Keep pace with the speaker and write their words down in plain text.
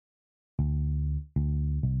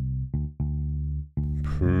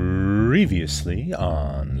Previously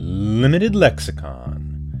on Limited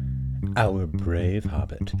Lexicon, our brave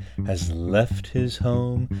hobbit has left his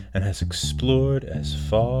home and has explored as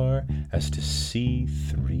far as to see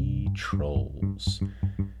 3 trolls.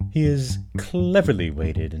 He has cleverly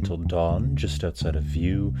waited until dawn just outside of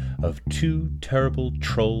view of 2 terrible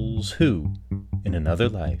trolls who, in another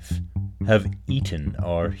life, have eaten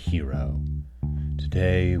our hero.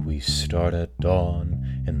 Today we start at dawn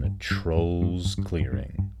in the Trolls'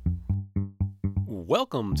 Clearing.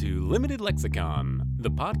 Welcome to Limited Lexicon,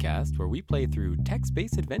 the podcast where we play through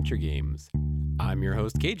text-based adventure games. I'm your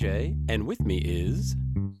host KJ, and with me is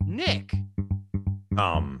Nick.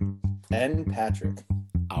 And Patrick.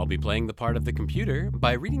 I'll be playing the part of the computer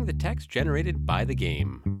by reading the text generated by the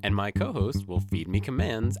game, and my co-host will feed me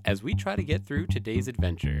commands as we try to get through today's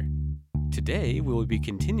adventure. Today, we will be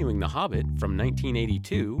continuing The Hobbit from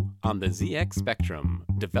 1982 on the ZX Spectrum,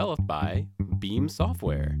 developed by Beam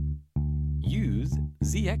Software. Use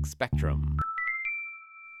ZX Spectrum.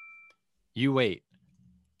 You wait.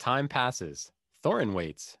 Time passes. Thorin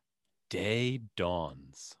waits. Day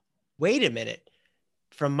dawns. Wait a minute.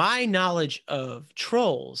 From my knowledge of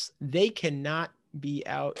trolls, they cannot be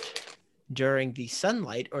out during the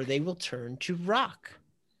sunlight or they will turn to rock.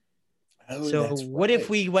 Oh, So that's what right. if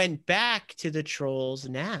we went back to the trolls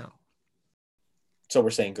now? So we're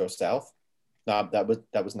saying go south? No, that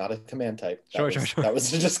was not a command type. Sure. That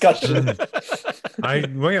was a discussion.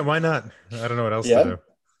 Why not? I don't know what else Yeah. to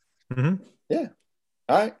do. Yeah.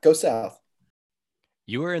 All right, go south.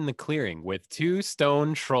 You are in the clearing with 2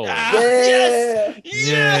 stone trolls. Yeah.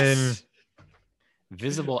 Yes!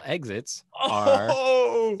 Visible exits are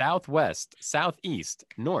Oh! southwest, southeast,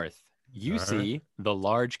 north. You All see the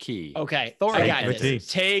large key. Okay, Thorin I got enters. this.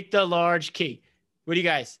 Take the large key. What do you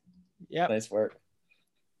guys? Yep. Nice work.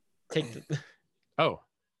 Take the. Oh,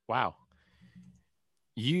 wow.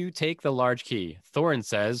 You take the large key. Thorin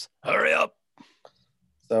says, hurry up.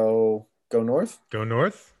 So go north. Go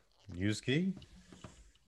north. Use key.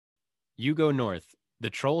 You go north. The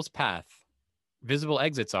troll's path. Visible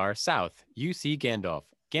exits are south. You see Gandalf.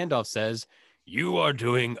 Gandalf says, you are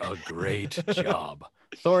doing a great job.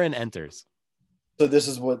 Thorin enters. So this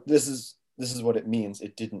is what it means.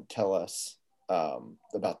 It didn't tell us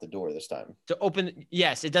about the door this time. To open,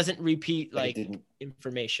 yes, it doesn't repeat Like, like it didn't.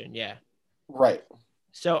 information. Yeah. Right.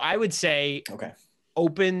 So I would say Okay.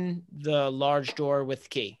 open the large door with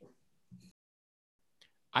key.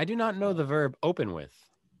 I do not know the verb open with.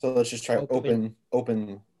 So let's just try Open.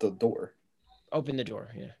 open the door. Open the door.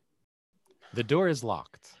 Yeah. The door is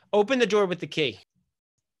locked. Open the door with the key.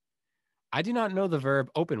 I do not know the verb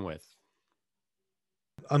open with.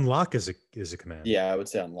 Unlock is a command. Yeah, I would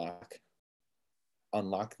say unlock.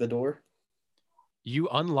 Unlock the door. You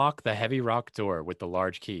unlock the heavy rock door with the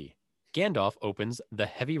large key. Gandalf opens the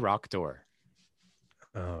heavy rock door.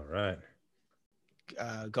 All right.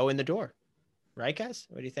 Go in the door. Right, guys?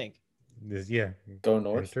 What do you think? Yeah. Go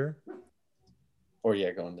north. Enter. Or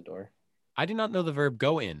yeah, go in the door. I do not know the verb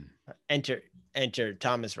go in. Enter.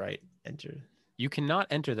 Tom is right. Enter. You cannot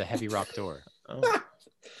enter the heavy rock door. Oh,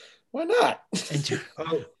 Why not? enter.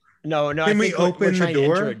 Oh, No. Can I we think we're open the trying to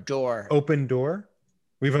door? enter a door. open door.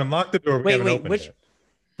 We've unlocked the door. We Wait, haven't wait, opened which- it.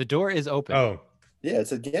 The door is open. Oh, Yeah, it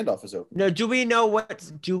said Gandalf is open. No. Do we know what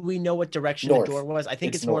direction North. the door was? I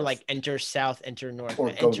think It's it's more north. like enter south, enter north, Or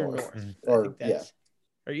go enter north. north. I Or think yeah, that's-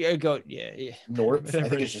 Or yeah, go yeah. north. I Whatever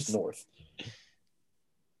think it it's just is. north.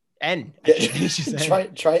 N. Yeah, I think it's just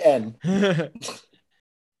N. try N.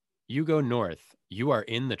 You go north. You are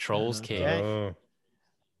in the troll's cave. Okay. oh.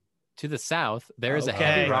 To the south, there is a Okay.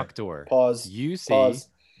 heavy rock door. Pause. You see, Pause.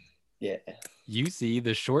 Yeah. you see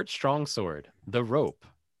the short, strong sword, the rope.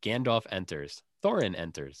 Gandalf enters. Thorin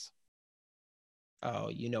enters. Oh,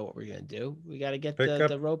 you know what we're gonna do? We gotta get Pick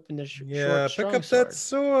the up- rope and the Yeah. short, Pick strong up sword. that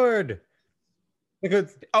sword. Look at.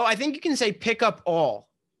 Oh, I think you can say pick up all.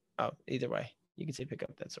 Oh, either way, you can say pick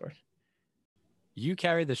up that sword. You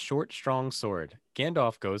carry the short, strong sword.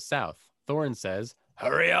 Gandalf goes south. Thorin says,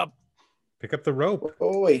 hurry up. Pick up the rope.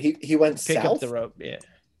 Oh wait, he went Pick south. up the rope. Yeah.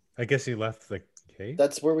 I guess he left the cave.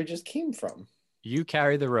 That's where we just came from. You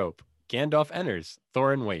carry the rope. Gandalf enters.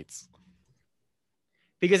 Thorin waits.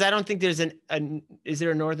 Because I don't think there's is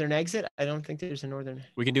there a northern exit? I don't think there's a northern.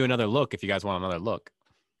 We can do another look if you guys want another look.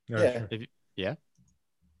 Oh, Yeah. sure.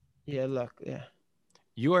 Yeah, look, yeah.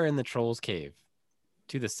 You are in the troll's cave.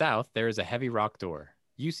 To the south, there is a heavy rock door.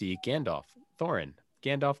 You see Gandalf. Thorin.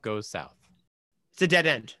 Gandalf goes south. It's a dead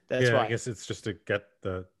end. That's Yeah, why. I guess it's just to get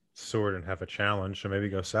the sword and have a challenge, so maybe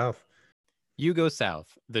go south. You go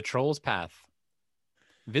south. The troll's path.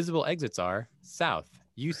 Visible exits are south.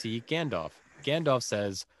 You see Gandalf. Gandalf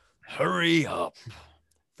says, hurry up.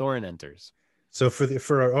 Thorin enters. So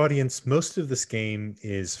for our audience, most of this game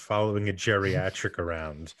is following a geriatric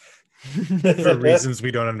around for reasons we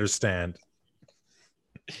don't understand.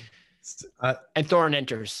 And Thorin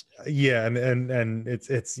enters. Yeah, and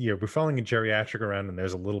it's we're following a geriatric around, and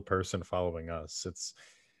there's a little person following us. It's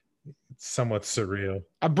somewhat surreal.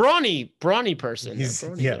 A brawny person. He's a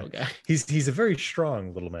brawny little guy. He's a very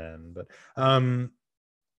strong little man, but I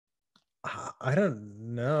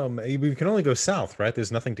don't know. Maybe we can only go south, right?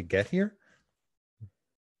 There's nothing to get here.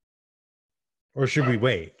 Or should we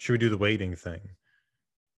wait? Should we do the waiting thing?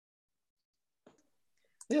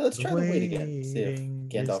 Yeah, let's try to wait again. See if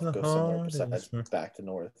Gandalf goes somewhere besides back to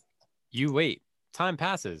north. You wait. Time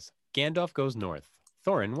passes. Gandalf goes north.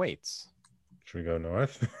 Thorin waits. Should we go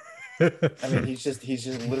north? I mean, he's just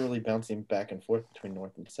literally bouncing back and forth between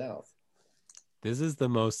north and south. This is the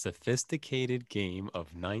most sophisticated game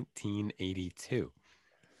of 1982.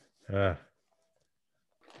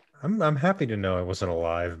 I'm happy to know I wasn't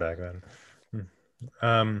alive back then.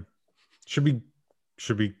 Should we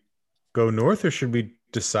go north, or should we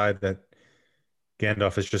decide that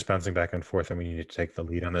Gandalf is just bouncing back and forth and we need to take the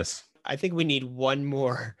lead on this? I think we need one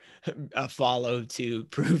more follow to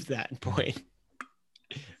prove that point.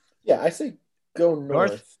 Yeah, I say go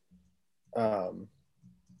north.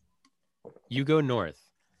 You go north.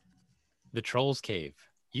 The Troll's Cave.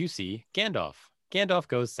 You see Gandalf. Gandalf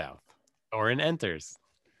goes south. Thorin enters.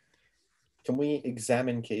 Can we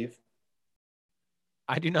examine cave?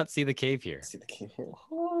 I do not see the cave here. See the cave.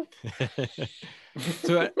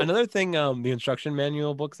 So another thing the instruction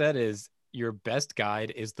manual book said is your best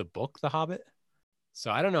guide is the book, The Hobbit.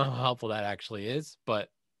 So I don't know how helpful that actually is, but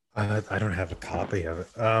I don't have a copy of it.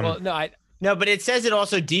 Well, no, but it says it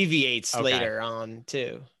also deviates Okay. later on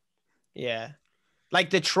too. Yeah, like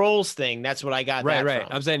the trolls thing. That's what I got. right. From.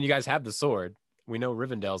 I'm saying you guys have the sword. We know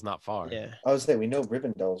Rivendell's not far. Yeah. I was saying we know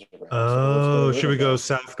Rivendell's around. Oh, So should we go Rivendell.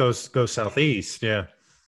 south? Go southeast. Yeah.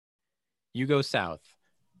 You go south.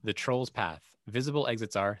 The Troll's Path. Visible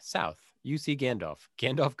exits are south. You see Gandalf.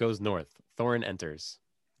 Gandalf goes north. Thorin enters.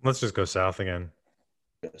 Let's just go south again.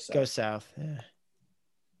 Go south. Yeah.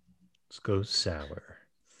 Let's go sour.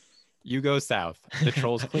 You go south. The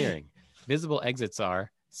Troll's Clearing. Visible exits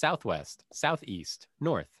are southwest, southeast,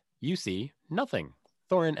 north. You see nothing.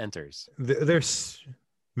 Thorin enters. They're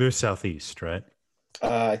southeast, right?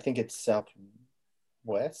 I think it's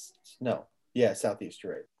southwest. No. Yeah, southeast.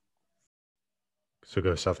 You're right. So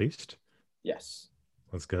go southeast. Yes.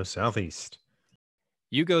 Let's go southeast.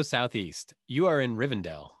 You go southeast. You are in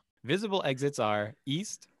Rivendell. Visible exits are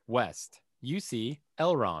east, west. You see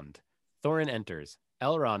Elrond. Thorin enters.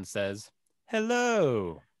 Elrond says,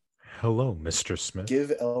 "Hello." Hello, Mr. Smith.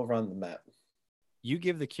 Give Elrond the map. You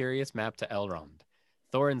give the curious map to Elrond.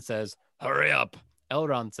 Thorin says, "Hurry up."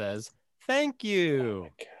 Elrond says, "Thank you." Oh my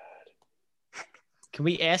God. Can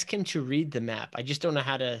we ask him to read the map? I just don't know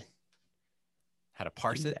how to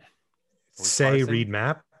Parse it. Say parsing? read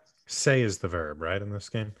map. Say is the verb, right, in this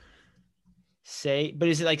game? say. But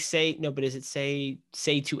is it like say? No, but is it say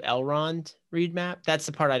to Elrond read map? That's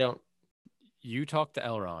the part I don't. You talk to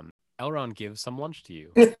Elrond. Elrond gives some lunch to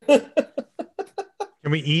you.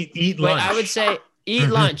 Can we eat lunch? Wait, I would say eat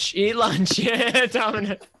lunch. Eat lunch. Yeah,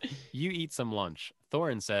 Dominic. You eat some lunch.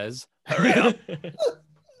 Thorin says, "Hurry up."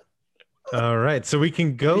 All right, so we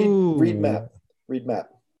can go. Read map. Read map.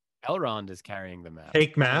 Elrond is carrying the map.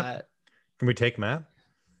 Take map. Can we take map?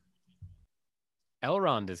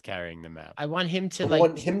 Elrond is carrying the map. I want him to I like.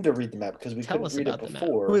 want him to read the map because we tell couldn't us read it about the map.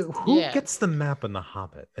 before. Wait, who Yeah. gets the map in The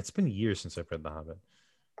Hobbit? It's been years since I've read The Hobbit.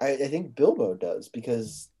 I think Bilbo does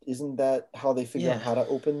because isn't that how they figure out Yeah. how to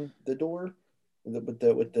open the door with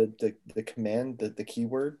the command, the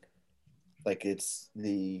keyword? Like it's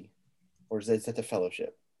the, or is that the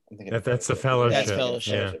Fellowship? I'm thinking That's the That's Fellowship.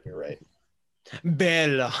 Fellowship. You're right.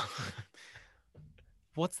 Bella.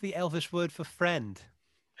 What's the Elvish word for friend?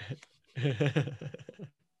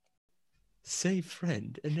 Say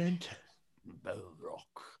friend and enter.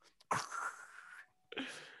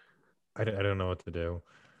 I don't know what to do.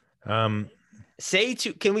 Say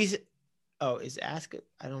to. Can we? Oh, is ask?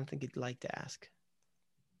 I don't think it'd like to ask.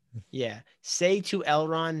 Yeah. Say to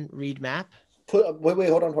Elrond read map. Wait,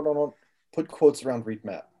 hold on. Put quotes around read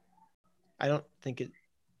map. I don't think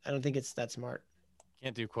it's that smart.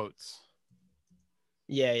 Can't do quotes.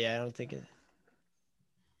 Yeah. I don't think it.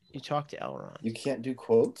 You talk to Elrond. You can't do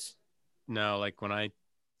quotes. No, like when I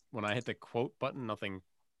hit the quote button, nothing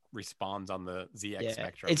responds on the ZX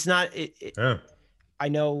spectrum. It's not. Oh. I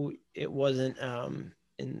know it wasn't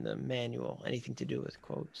in the manual anything to do with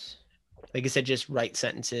quotes. Like I said, just write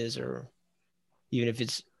sentences, or even if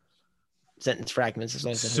it's sentence fragments. As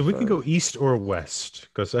long as So we can go east or west,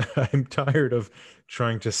 because I'm tired of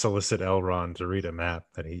trying to solicit Elrond to read a map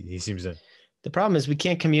that he seems to. The problem is we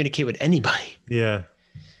can't communicate with anybody. Yeah.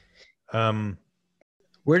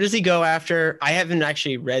 Where does he go after? I haven't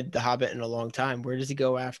actually read The Hobbit in a long time. Where does he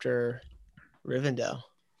go after Rivendell?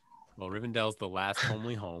 Well, Rivendell's the last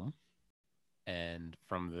homely home, and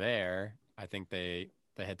from there, I think they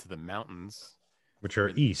head to the mountains, which are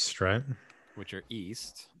east, right? Which are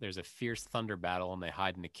east. There's a fierce thunder battle, and they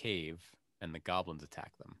hide in a cave, and the goblins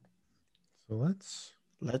attack them. So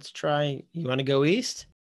let's try. You want to go east?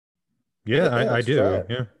 Yeah, I do.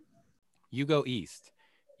 Yeah. You go east.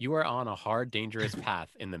 You are on a hard, dangerous path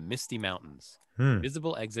in the misty mountains.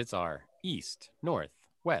 Visible exits are east, north,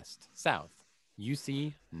 west, south. You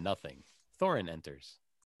see nothing. Thorin enters.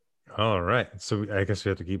 All right. So I guess we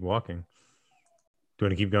have to keep walking. Do you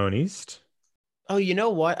want to keep going east? Oh, you know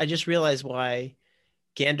what? I just realized why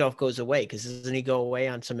Gandalf goes away. Because doesn't he go away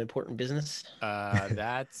on some important business?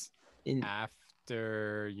 That's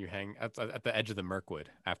after you hang at the edge of the Mirkwood.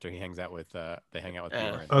 After he hangs out with, they hang out with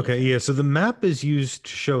Bjorn. Okay, yeah. So the map is used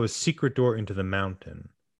to show a secret door into the mountain.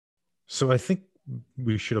 So I think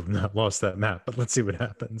we should have not lost that map, but let's see what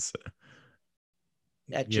happens.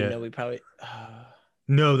 Actually, no, we probably.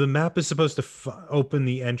 No, the map is supposed to open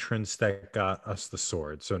the entrance that got us the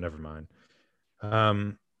sword. So never mind.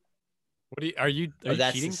 What are you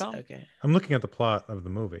cheating, Tom? Okay. I'm looking at the plot of the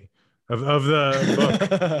movie of the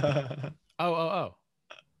book. Oh.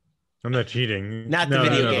 I'm not cheating. Not the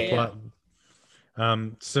video game. The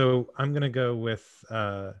plot. So I'm gonna go with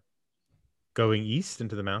going east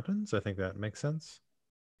into the mountains. I think that makes sense.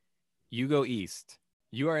 You go east.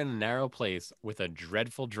 You are in a narrow place with a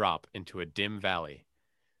dreadful drop into a dim valley.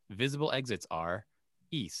 Visible exits are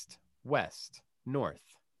east, west,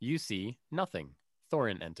 north. You see nothing.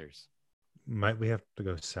 Thorin enters. Might we have to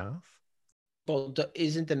go south? Well,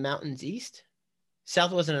 isn't the mountains east?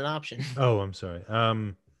 South wasn't an option. Oh, I'm sorry.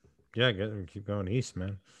 Yeah, keep going east,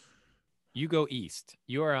 man. You go east.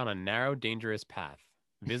 You are on a narrow, dangerous path.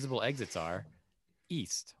 Visible exits are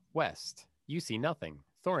east, west. You see nothing.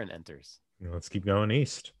 Thorin enters. Let's keep going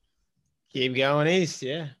east. Keep going east,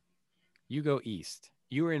 yeah. You go east.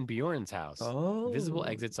 You are in Bjorn's house. Oh. Visible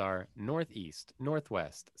exits are northeast,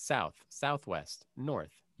 northwest, south, southwest, north.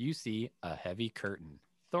 You see a heavy curtain.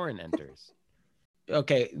 Thorin enters.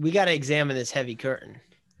 Okay, we got to examine this heavy curtain.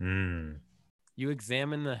 You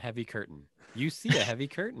examine the heavy curtain. You see a heavy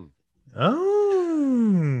curtain.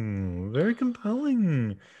 Oh, very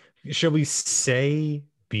compelling. Shall we say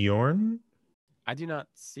Bjorn? I do not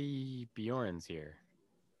see Bjorn's here.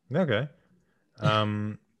 Okay.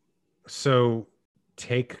 So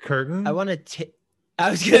take curtain. I want to I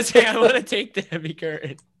was going to say I want to take the heavy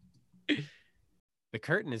curtain. The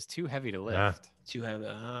curtain is too heavy to lift. Too heavy.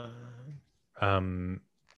 And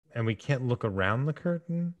we can't look around the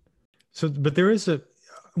curtain. So, but there is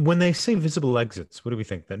when they say visible exits, what do we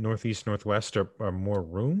think? That northeast, northwest are more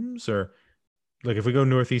rooms, or like if we go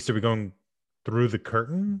northeast, are we going through the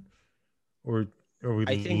curtain, or are we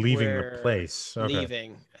leaving the place? Okay.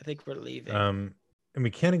 Leaving. I think we're leaving. And we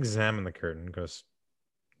can't examine the curtain because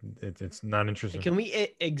it's not interesting. Can we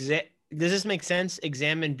Does this make sense?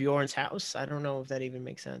 Examine Bjorn's house? I don't know if that even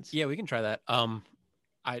makes sense. Yeah, we can try that.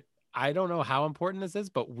 I don't know how important this is,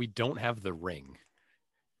 but we don't have the ring.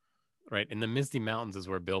 Right? In the Misty Mountains is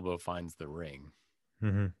where Bilbo finds the ring.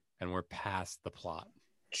 Mm-hmm. And we're past the plot.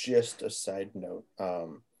 Just a side note,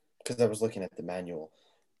 because I was looking at the manual,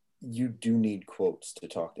 you do need quotes to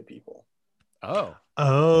talk to people. Oh.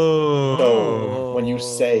 So when you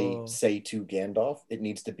say to Gandalf, it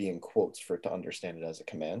needs to be in quotes for it to understand it as a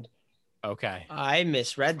command. Okay. I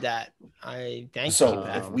misread that. I thank you. So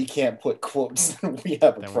if we can't put quotes, we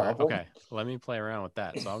have a problem. Okay. Let me play around with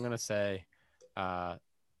that. So I'm gonna say,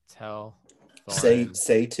 tell Thorin.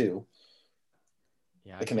 Say to.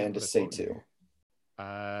 Yeah. The command is say to.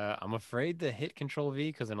 I'm afraid to hit Control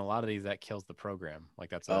V because in a lot of these that kills the program.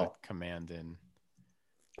 Like that's a command in.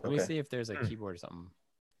 Let me see if there's a keyboard or something.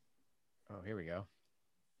 Oh, here we go.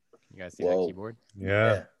 You guys see that keyboard?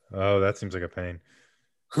 Yeah. Oh, that seems like a pain.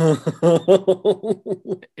 If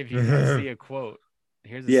you can see a quote,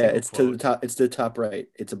 here's a it's quote. To the top. It's the top right.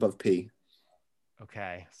 It's above P.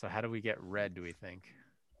 Okay, so how do we get red? Do we think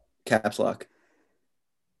caps lock?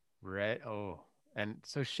 Red. Oh, and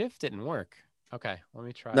so shift didn't work. Okay, let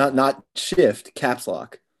me try. Not shift. Caps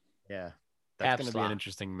lock. Yeah, that's going to be an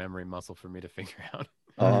interesting memory muscle for me to figure out.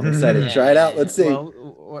 Oh, I'm excited to try it out. Let's see.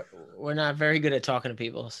 Well, we're not very good at talking to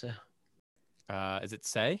people, so. Is it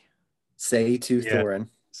say? Say to Thorin.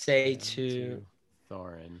 Say to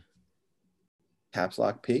Thorin. Caps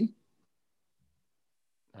lock P.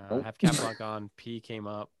 Have cap lock on. P came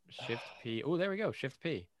up. Shift P. Oh, there we go. Shift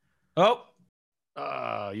P. Oh,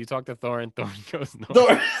 You talk to Thorin. Thorin goes north.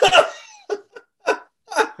 Thor.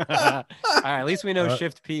 All right, at least we know Uh,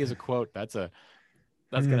 Shift P is a quote. That's gonna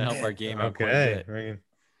help our game out quite a Okay. bit.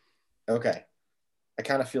 Okay. I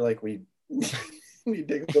kind of feel like we need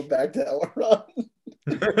to go back to Elrond.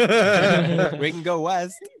 We can go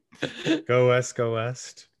west. Go west, go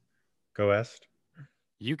west. Go west.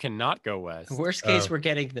 You cannot go west. worst case, Oh. we're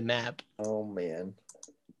getting the map. Oh man.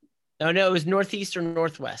 Oh no, it was northeast or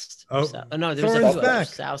northwest. Oh, No, there was Thorin's a back.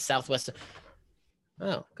 south, southwest.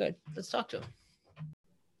 Oh, good. Let's talk to him.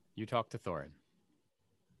 You talk to Thorin.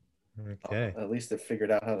 Okay. At least they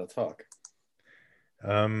figured out how to talk.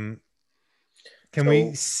 Can So-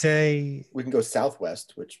 we say We can go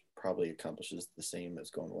southwest, which probably accomplishes the same as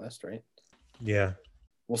going west, right? yeah.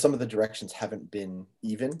 Well, some of the directions haven't been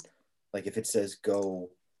even. Like if it says go,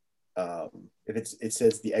 if it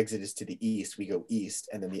says the exit is to the east, we go east,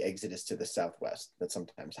 and then the exit is to the southwest. That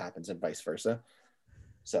sometimes happens, and vice versa.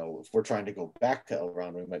 So if we're trying to go back to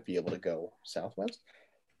Elrond, we might be able to go southwest.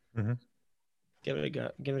 Give it a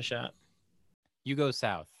go. Give it a shot. You go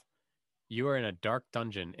south. You are in a dark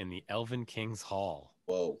dungeon in the Elven King's Hall.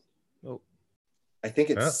 Whoa. Oh. I think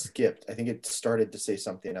it Oh. skipped. I think it started to say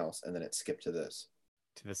something else, and then it skipped to this.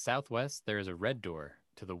 To the southwest, there is a red door.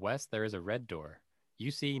 To the west, there is a red door.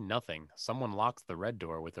 You see nothing. Someone locks the red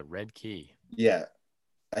door with a red key. Yeah,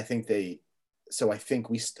 I think they. So I think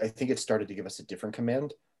I think it started to give us a different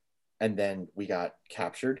command, and then we got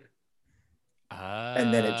captured,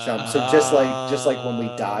 and then it jumped. So just like when we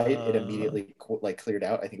died, it immediately cleared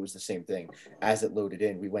out. I think it was the same thing. As it loaded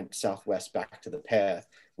in, we went southwest back to the path.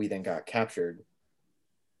 We then got captured.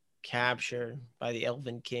 Captured by the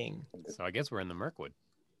Elven King. So I guess we're in the Mirkwood.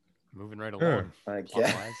 Moving right Sure. along. I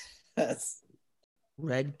Plot-wise. guess.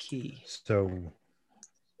 Red key. So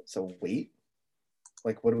So wait,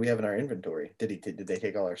 like what do we have in our inventory? Did they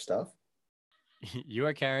take all our stuff? You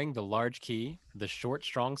are carrying the large key, the short,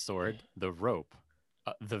 strong sword, the rope.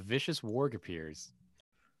 The vicious warg appears.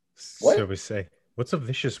 What? So we say, what's a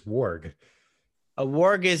vicious warg? A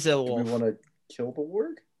warg is a Do we wolf. want to kill the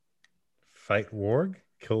warg? Fight warg?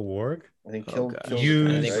 Kill warg? I think Oh, kill. God. kill I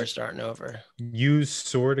Use- think right? we're starting over. Use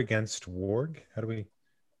sword against warg? How do we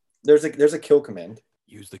There's a kill command.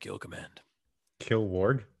 Use the kill command. kill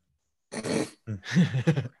warg?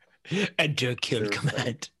 Enter kill Sure,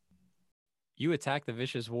 command. You attack the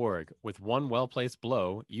vicious warg. With one well-placed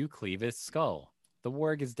blow, you cleave its skull. The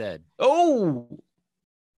warg is dead. Oh,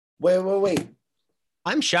 Wait.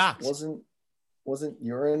 I'm shocked. Wasn't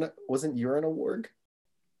urine a warg?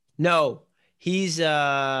 No, he's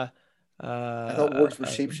I thought wargs were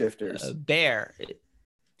shapeshifters. a bear.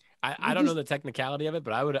 I don't know the technicality of it,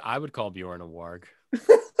 but I would call Bjorn a warg.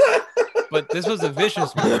 But this was a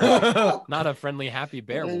vicious warg, not a friendly, happy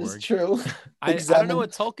bear That is warg. true. I don't know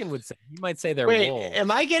what Tolkien would say. He might say they're Wait, wolves.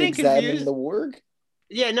 am I getting Examine confused? the warg.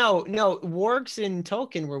 Yeah, no. Wargs in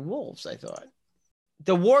Tolkien were wolves. I thought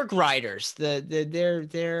the warg riders. They're.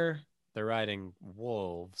 They're riding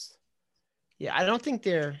wolves. Yeah, I don't think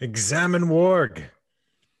they're. Examine warg.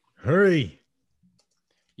 Hurry.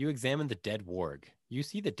 You examine the dead warg. You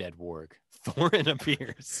see the dead warg. Thorin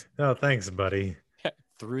appears Oh, thanks, buddy.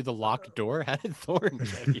 through the locked door. How did Thorin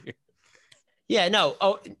get here? Yeah, no.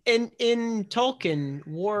 Oh, in Tolkien,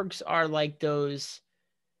 wargs are like those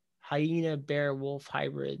hyena bear wolf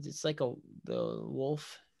hybrids. It's like the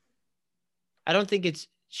wolf. I don't think it's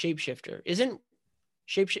shapeshifter. Isn't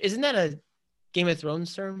that a Game of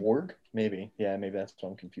Thrones term? Warg? Maybe. Yeah, maybe that's what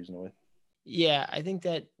I'm confusing it with. Yeah, I think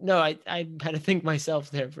that. No, I had to think myself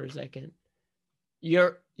there for a second.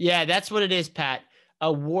 Yeah, that's what it is, Pat. A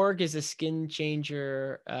warg is a skin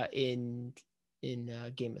changer in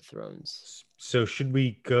Game of Thrones. So should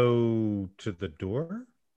we go to the door?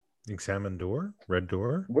 Examine door? Red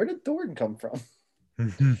door? Where did Thornton come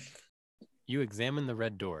from? You examine the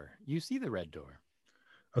red door. You see the red door.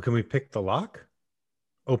 Oh, can we pick the lock?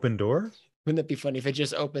 Open door? Wouldn't that be funny if it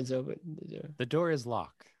just opens open? The door is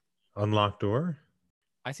locked. Unlock door?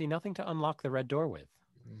 I see nothing to unlock the red door with.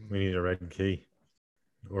 We need a red key.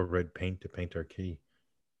 Or red paint to paint our key.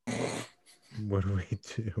 What do we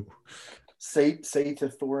do? Say to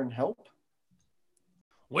Thorin, help.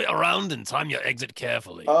 Wait around and time your exit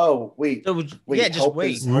carefully. Oh, wait. So, Wait, yeah, just help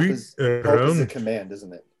wait. Is, help, is, help is a Around. command,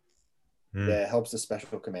 isn't it? Hmm. Yeah, help's a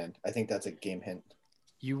special command. I think that's a game hint.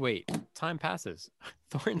 You wait. Time passes.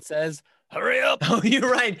 Thorin says, hurry up. Oh, you're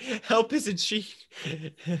right. Help is a cheat.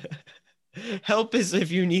 Help is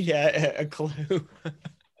if you need a clue.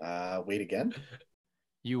 Wait again.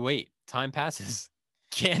 You wait. Time passes.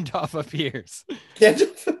 Gandalf appears.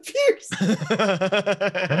 Gandalf appears.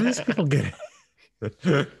 How do these people get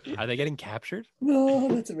it? Are they getting captured? No,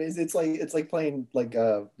 that's amazing. It's like playing like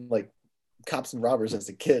cops and robbers as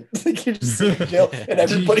a kid. Like you're just in jail and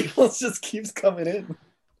everybody else just keeps coming in.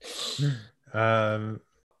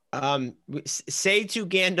 Say to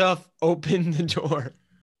Gandalf, open the door.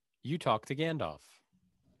 You talk to Gandalf.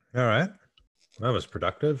 All right. That was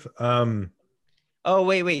productive. Oh,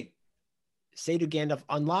 wait. Say to Gandalf,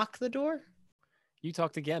 unlock the door? You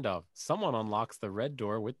talk to Gandalf. Someone unlocks the red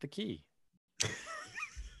door with the key.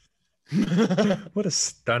 What a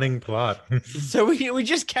stunning plot. So we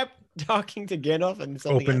just kept talking to Gandalf and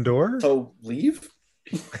something Open door? So leave?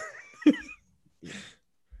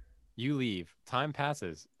 You leave. Time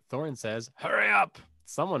passes. Thorin says, hurry up.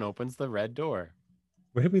 Someone opens the red door.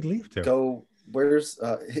 Where did we leave to? Go, where's,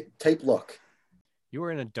 type look. You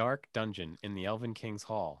are in a dark dungeon in the Elven King's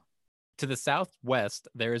Hall. To the southwest,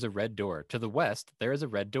 there is a red door. To the west, there is a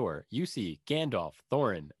red door. You see Gandalf,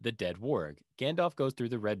 Thorin, the dead warg. Gandalf goes through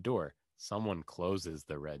the red door. Someone closes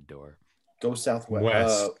the red door. Go southwest.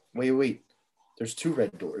 West. Wait. There's 2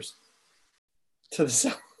 red doors. To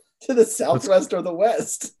the southwest or the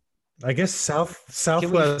west. I guess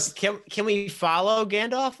southwest. Can we follow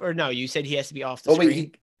Gandalf? Or no, you said he has to be off the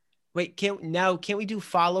screen. Wait, can we do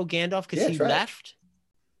follow Gandalf because he left?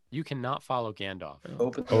 You cannot follow Gandalf.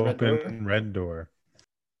 Open red door.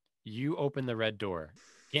 You open the red door.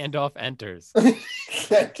 Gandalf enters.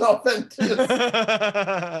 Gandalf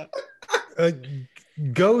enters.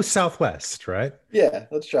 Go southwest, right? Yeah,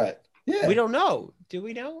 let's try it. Yeah. We don't know. Do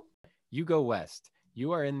we know? You go west.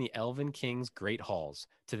 You are in the Elven King's great halls.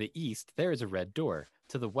 To the east, there is a red door.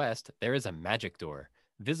 To the west, there is a magic door.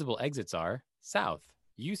 Visible exits are south.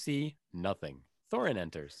 You see nothing. Thorin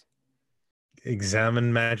enters.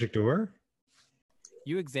 Examine magic door.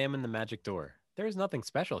 You examine the magic door. There is nothing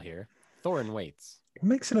special here. Thorin waits. What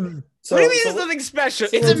makes it a... What do you mean there's nothing special?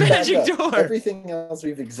 It's a magic door. Everything else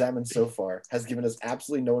we've examined so far has given us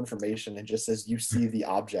absolutely no information and just says you see the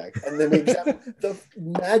object. And then we examine the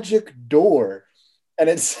magic door and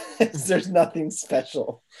it says there's nothing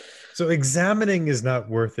special. So examining is not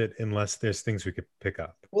worth it unless there's things we could pick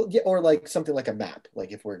up. Well, yeah, or like something like a map.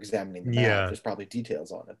 Like if we're examining the map, there's probably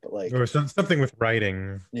details on it. But like, or something with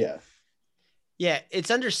writing. Yeah. Yeah, it's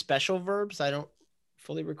under special verbs. I don't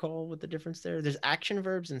fully recall what the difference there. There's action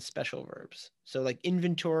verbs and special verbs. So like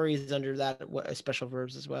inventory is under that special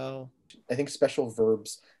verbs as well. I think special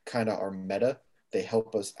verbs kind of are meta. They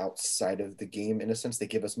help us outside of the game in a sense. They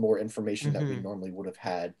give us more information that we normally would have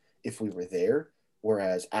had if we were there.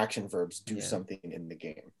 Whereas action verbs do something in the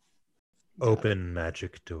game. Open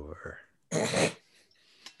magic door.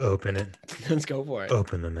 Open it. Let's go for it.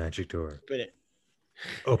 Open the magic door. Open it.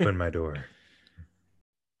 Open my door.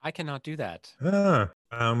 I cannot do that. Did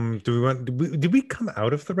we come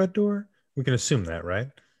out of the red door? We can assume that, right?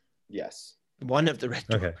 Yes. One of the red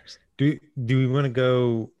doors. Okay. Do we want to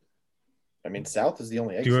go? I mean, south is the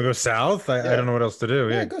only exit. Do you want to go south? I don't know what else to do.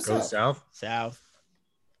 Yeah, go south. South.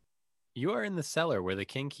 You are in the cellar where the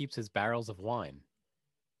king keeps his barrels of wine.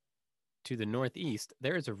 To the northeast,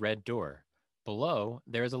 there is a red door. Below,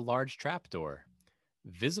 there is a large trap door.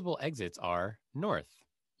 Visible exits are north.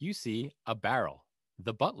 You see a barrel.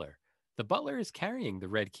 The butler. The butler is carrying the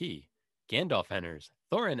red key. Gandalf enters.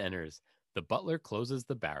 Thorin enters. The butler closes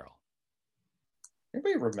the barrel.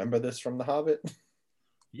 Anybody remember this from The Hobbit?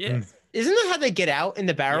 Yeah. Isn't that how they get out in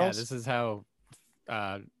the barrels? Yeah, this is how...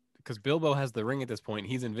 because Bilbo has the ring at this point.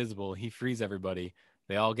 He's invisible. He frees everybody.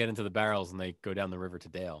 They all get into the barrels and they go down the river to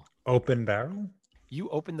Dale. Open barrel? You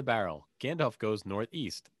open the barrel. Gandalf goes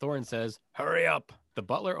northeast. Thorin says, hurry up. The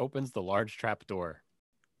butler opens the large trap door.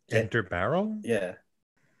 Enter barrel? Yeah.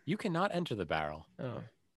 You cannot enter the barrel. Oh.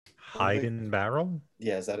 Hide in barrel?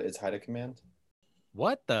 Yeah, is that its hide a command?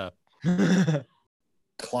 What the?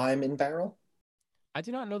 Climb in barrel? I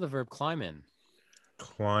do not know the verb climb in.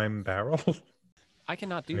 Climb barrel? I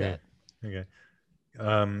cannot do that. Okay.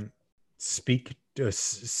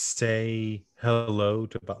 Say hello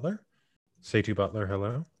to butler. Say to butler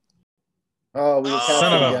hello. Oh, we were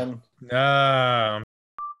captured again.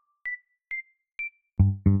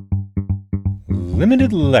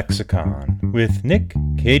 Limited Lexicon with Nick,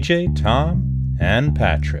 KJ, Tom, and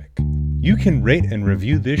Patrick. You can rate and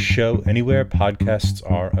review this show anywhere podcasts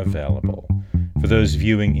are available. For those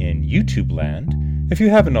viewing in YouTube land, if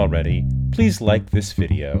you haven't already, please like this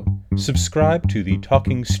video, subscribe to the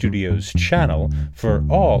Talking Studios channel for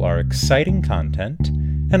all our exciting content,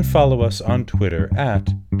 and follow us on Twitter at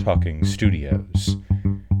Talking Studios.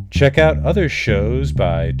 Check out other shows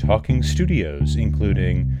by Talking Studios,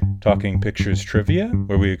 including Talking Pictures Trivia,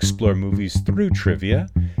 where we explore movies through trivia,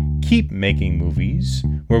 Keep Making Movies,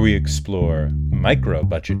 where we explore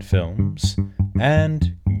micro-budget films,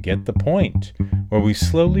 and Get the Point, where we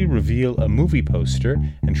slowly reveal a movie poster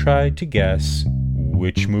and try to guess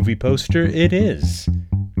which movie poster it is.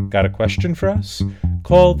 Got a question for us?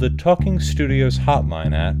 Call the Talking Studios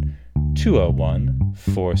hotline at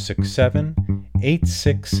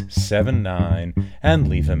 201-467-8679 and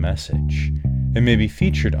leave a message. It may be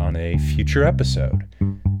featured on a future episode.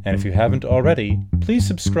 And if you haven't already, please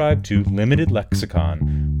subscribe to Limited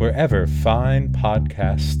Lexicon wherever fine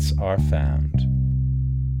podcasts are found.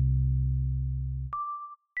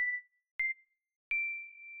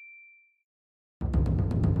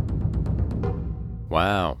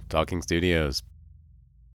 Wow, Talking Studios.